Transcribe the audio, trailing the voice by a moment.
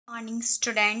Morning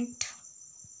student.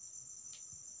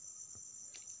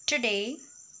 Today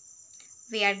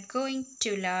we are going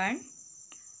to learn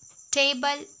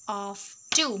table of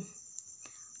 2.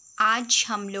 आज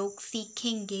हम लोग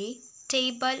सीखेंगे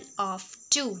table of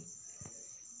 2.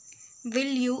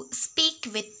 Will you speak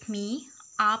with me?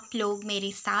 आप लोग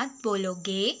मेरे साथ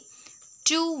बोलोगे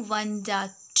 2 1 जा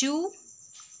 2,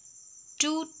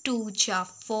 2 2 जा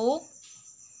 4,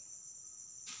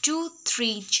 2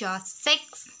 3 जा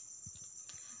 6,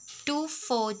 2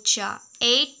 4 जा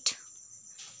 8,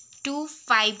 2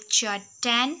 5 जा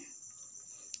 10,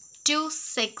 2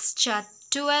 6 जा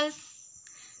 12,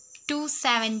 2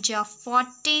 7 जा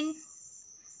 14,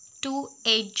 2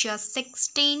 8 जा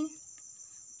 16,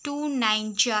 2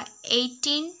 9 जा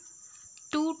 18,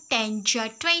 2 10 जा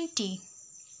 20.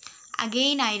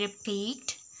 Again I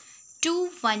repeat, 2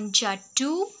 1 जा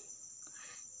 2,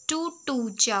 2 2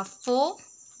 जा 4,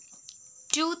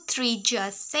 2 3 जा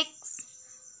 6,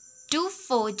 2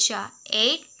 4 जा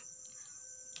 8,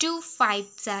 2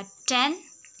 5 जा 10,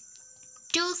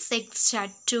 2 6 जा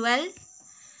 12,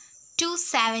 2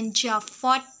 7 जा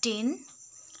 14,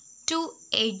 2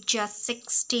 8 जा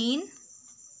 16,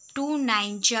 2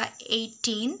 9 जा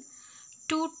 18,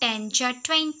 2 10 जा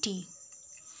 20.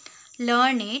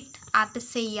 Learn it. आप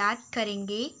इसे याद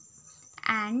करेंगे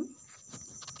and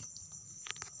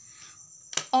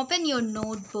open your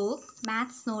notebook,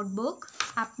 maths notebook.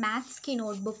 आप maths की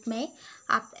notebook में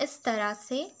आप इस तरह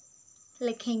से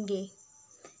लिखेंगे.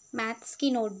 maths की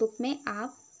notebook में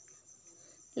आप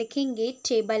लिखेंगे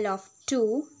table of 2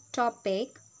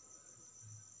 topic.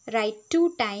 write 2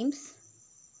 times,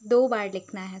 2 बार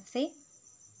लिखना है इसे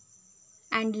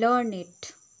and learn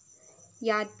it.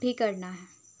 याद भी करना है.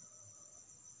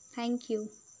 Thank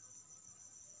you.